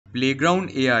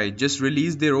Playground AI just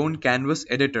released their own Canvas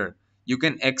editor. You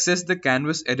can access the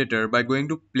Canvas editor by going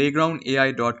to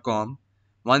playgroundai.com.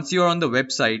 Once you are on the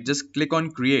website, just click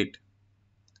on Create.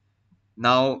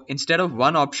 Now, instead of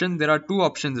one option, there are two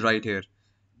options right here.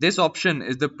 This option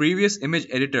is the previous image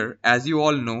editor, as you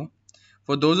all know.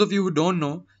 For those of you who don't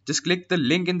know, just click the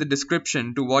link in the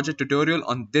description to watch a tutorial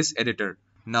on this editor.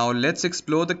 Now let's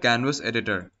explore the Canvas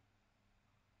editor.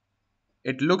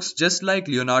 It looks just like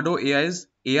Leonardo AI's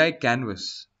AI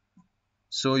Canvas.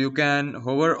 So you can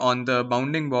hover on the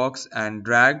bounding box and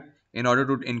drag in order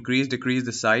to decrease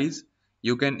the size.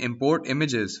 You can import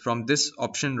images from this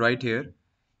option right here.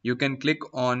 You can click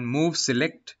on move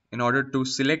select in order to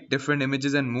select different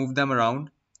images and move them around.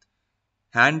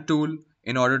 Hand tool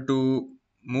in order to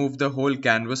move the whole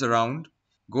canvas around.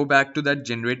 Go back to that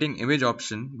generating image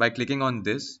option by clicking on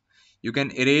this. You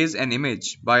can erase an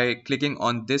image by clicking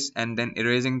on this and then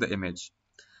erasing the image.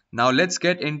 Now let's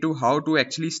get into how to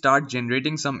actually start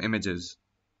generating some images.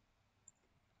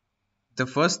 The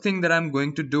first thing that I'm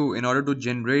going to do in order to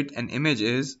generate an image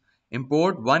is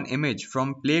import one image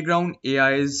from Playground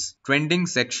AI's trending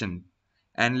section,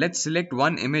 and let's select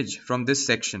one image from this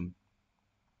section.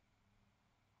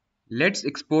 Let's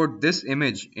export this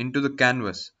image into the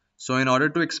canvas. So in order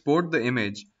to export the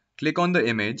image, click on the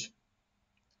image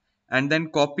and then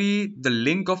copy the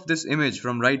link of this image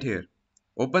from right here.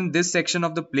 Open this section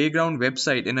of the Playground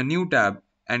website in a new tab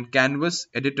and Canvas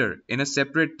editor in a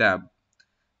separate tab.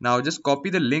 Now just copy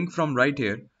the link from right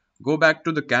here, go back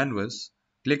to the canvas,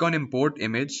 click on import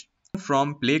image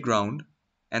from Playground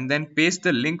and then paste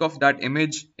the link of that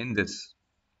image in this.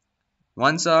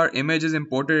 Once our image is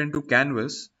imported into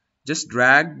canvas, just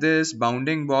drag this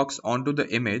bounding box onto the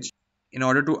image in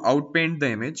order to outpaint the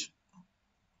image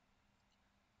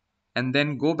and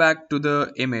then go back to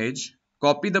the image,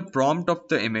 copy the prompt of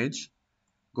the image,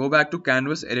 go back to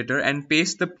Canvas editor and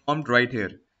paste the prompt right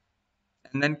here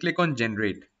and then click on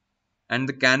generate. And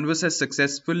the canvas has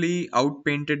successfully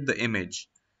outpainted the image.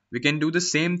 We can do the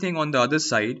same thing on the other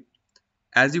side.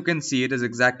 As you can see, it is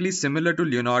exactly similar to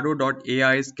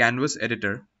Leonardo.ai's canvas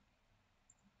editor,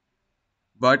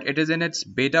 but it is in its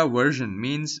beta version,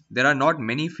 means there are not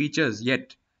many features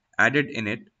yet added in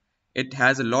it. It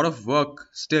has a lot of work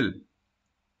still,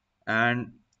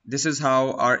 and this is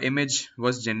how our image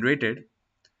was generated.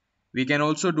 We can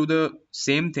also do the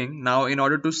same thing. Now in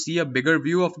order to see a bigger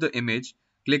view of the image,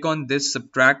 click on this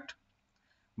subtract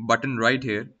button right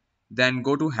here, then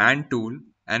go to hand tool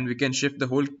and we can shift the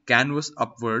whole canvas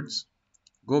upwards.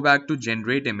 Go back to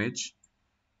generate image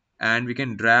and we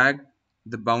can drag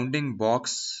the bounding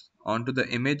box onto the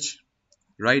image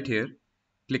right here.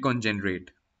 Click on generate.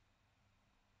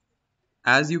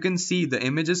 As you can see, the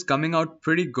image is coming out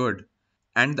pretty good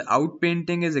and the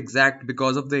outpainting is exact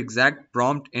because of the exact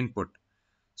prompt input.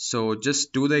 So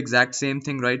just do the exact same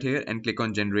thing right here and click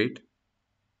on generate.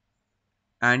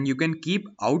 And you can keep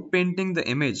outpainting the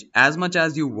image as much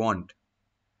as you want.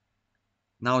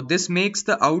 Now this makes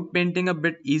the outpainting a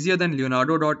bit easier than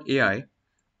Leonardo.ai.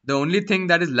 The only thing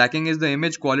that is lacking is the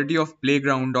image quality of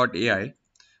Playground.ai.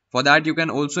 For that you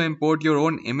can also import your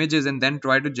own images and then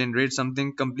try to generate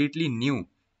something completely new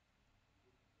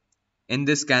in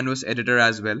this canvas editor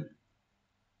as well.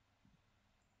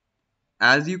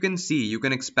 As you can see, you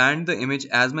can expand the image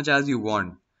as much as you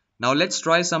want. Now let's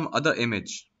try some other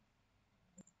image.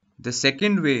 The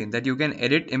second way that you can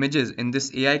edit images in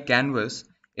this AI canvas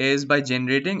is by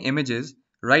generating images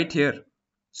right here.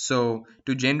 So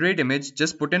to generate image,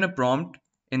 just put in a prompt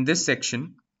in this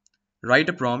section, write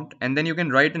a prompt, and then you can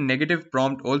write a negative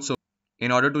prompt also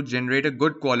in order to generate a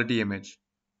good quality image.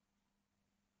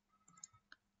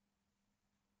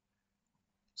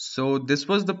 So this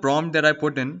was the prompt that I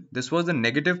put in. This was the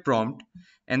negative prompt,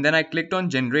 and then I clicked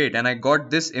on generate and I got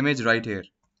this image right here.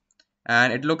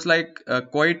 And it looks like a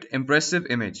quite impressive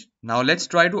image. Now let's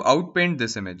try to outpaint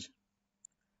this image.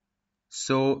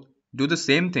 So do the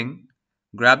same thing,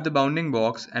 grab the bounding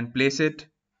box and place it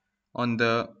on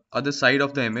the other side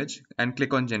of the image and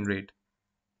click on generate.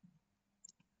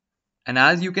 And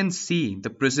as you can see, the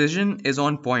precision is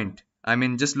on point. I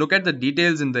mean, just look at the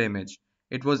details in the image.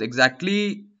 It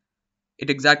exactly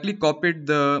copied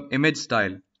the image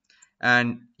style,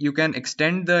 and you can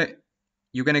expand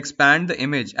the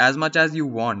image as much as you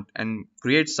want and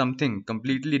create something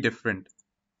completely different.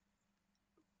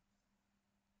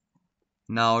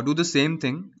 Now do the same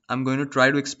thing. I'm going to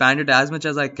try to expand it as much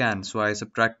as I can. So I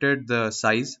subtracted the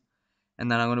size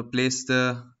and then I'm going to place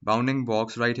the bounding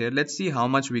box right here. Let's see how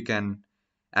much we can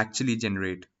actually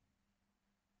generate.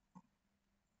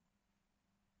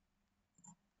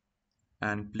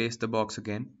 And place the box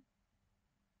again.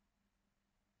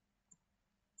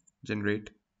 generate.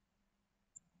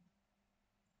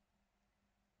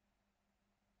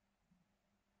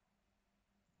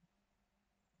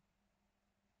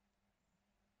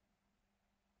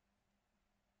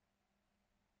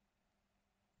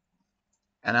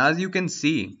 And as you can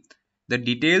see, the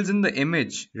details in the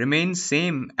image remain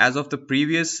same as of the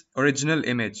previous original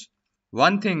image.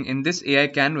 One thing in this AI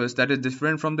canvas that is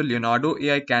different from the Leonardo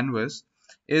AI canvas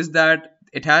is that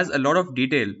it has a lot of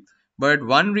detail. But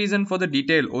one reason for the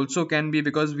detail also can be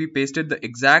because we pasted the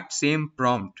exact same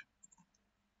prompt.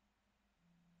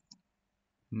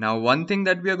 Now, one thing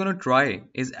that we are going to try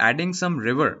is adding some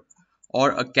river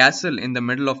or a castle in the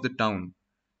middle of the town.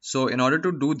 So, in order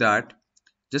to do that,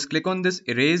 just click on this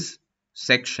erase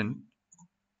section.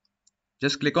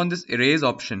 Just click on this erase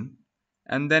option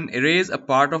and then erase a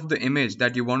part of the image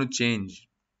that you want to change.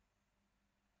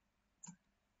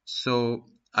 So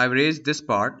I've erased this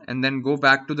part and then go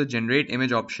back to the generate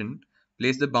image option,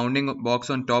 place the bounding box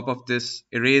on top of this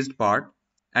erased part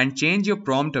and change your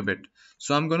prompt a bit.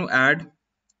 So I'm going to add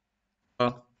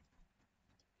a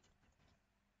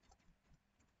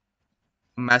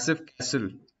massive castle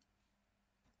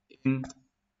in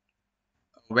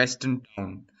a western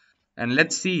town, and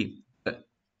let's see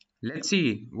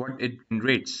what it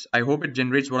generates. I hope it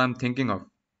generates what I'm thinking of.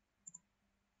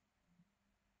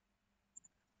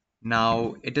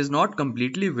 Now, it is not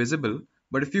completely visible,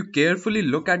 but if you carefully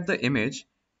look at the image,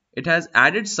 it has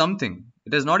added something.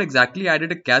 It has not exactly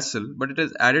added a castle, but it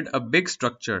has added a big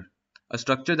structure, a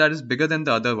structure that is bigger than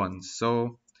the other ones.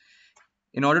 So,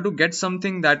 in order to get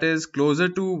something that is closer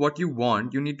to what you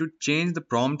want, you need to change the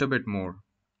prompt a bit more.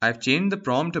 I've changed the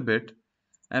prompt a bit,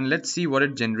 and let's see what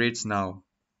it generates now.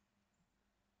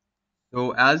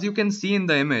 So, as you can see in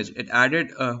the image, it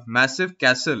added a massive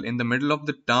castle in the middle of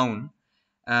the town,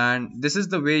 and this is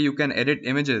the way you can edit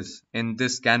images in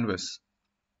this canvas.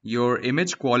 Your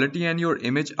image quality and your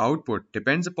image output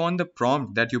depends upon the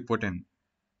prompt that you put in.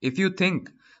 If you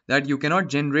think that you cannot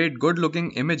generate good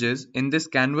looking images in this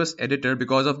canvas editor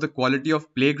because of the quality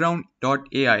of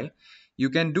playground.ai, you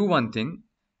can do one thing.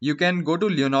 You can go to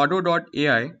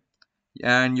leonardo.ai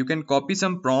and you can copy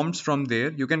some prompts from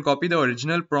there. You can copy the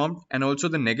original prompt and also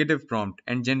the negative prompt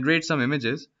and generate some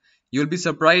images. You'll be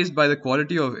surprised by the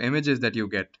quality of images that you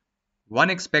get. One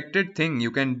expected thing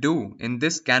you can do in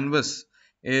this canvas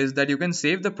is that you can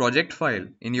save the project file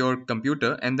in your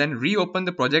computer and then reopen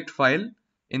the project file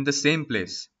in the same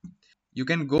place. You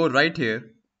can go right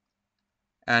here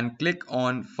and click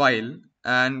on file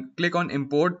and click on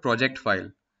import project file,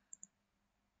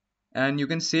 and you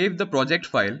can save the project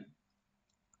file.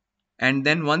 And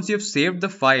then once you've saved the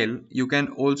file, you can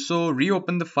also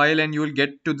reopen the file and you will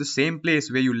get to the same place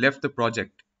where you left the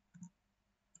project.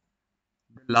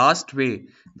 The last way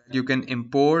that you can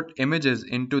import images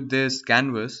into this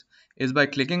canvas is by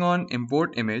clicking on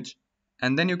import image,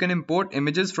 and then you can import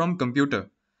images from computer.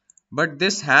 But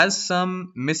this has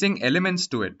some missing elements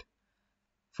to it.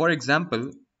 For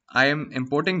example, I am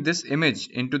importing this image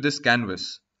into this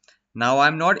canvas. Now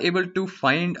I'm not able to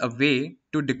find a way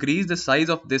to decrease the size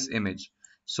of this image.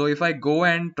 So if I go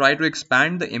and try to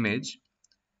expand the image,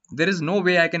 there is no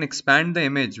way I can expand the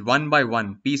image one by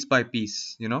one, piece by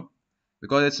piece,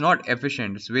 because it's not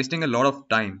efficient. It's wasting a lot of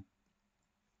time.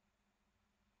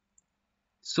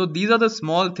 So these are the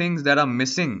small things that are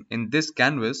missing in this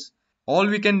canvas. All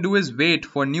we can do is wait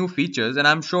for new features, and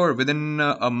I'm sure within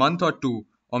a month or two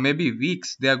or maybe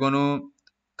weeks they are going to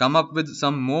come up with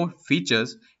some more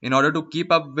features in order to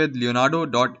keep up with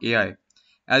Leonardo.ai.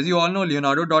 As you all know,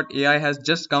 Leonardo.ai has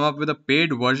just come up with a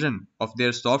paid version of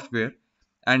their software,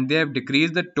 and they have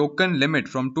decreased the token limit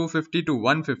from 250 to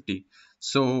 150.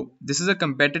 So this is a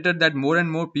competitor that more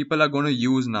and more people are going to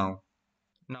use now.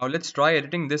 Now let's try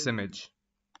editing this image.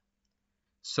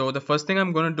 So the first thing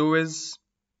I'm going to do is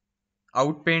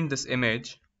outpaint this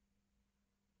image.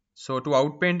 So to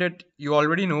outpaint it, you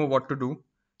already know what to do.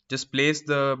 Just place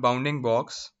the bounding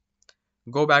box,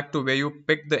 go back to where you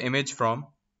picked the image from,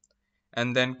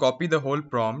 and then copy the whole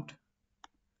prompt,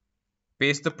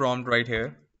 paste the prompt right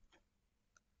here,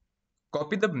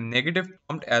 copy the negative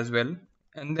prompt as well,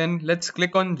 and then let's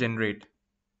click on generate.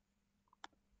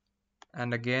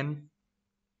 And again,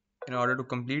 in order to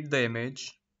complete the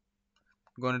image,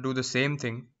 I'm going to do the same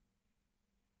thing.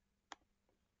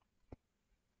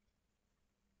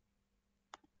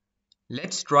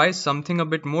 Let's try something a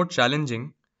bit more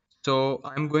challenging. So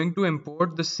I'm going to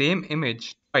import the same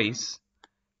image twice,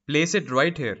 place it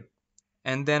right here,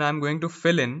 and then I'm going to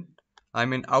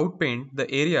outpaint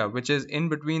the area which is in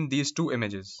between these two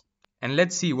images. And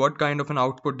let's see what kind of an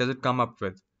output does it come up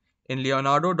with. In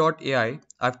Leonardo.ai,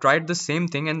 I've tried the same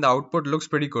thing and the output looks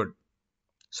pretty good.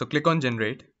 So click on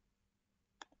generate.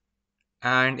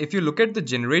 And if you look at the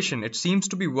generation, it seems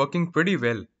to be working pretty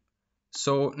well.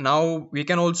 So now we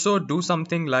can also do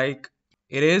something like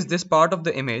erase this part of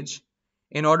the image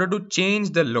in order to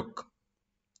change the look.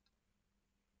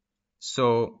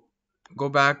 So go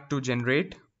back to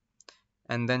generate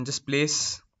and then just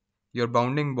place your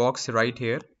bounding box right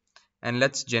here and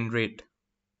let's generate.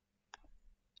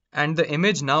 And the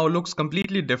image now looks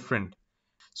completely different.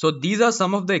 So these are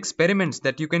some of the experiments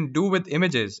that you can do with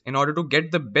images in order to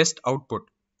get the best output.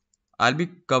 I'll be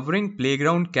covering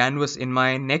Playground Canvas in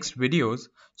my next videos,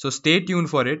 so stay tuned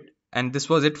for it. And this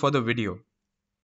was it for the video.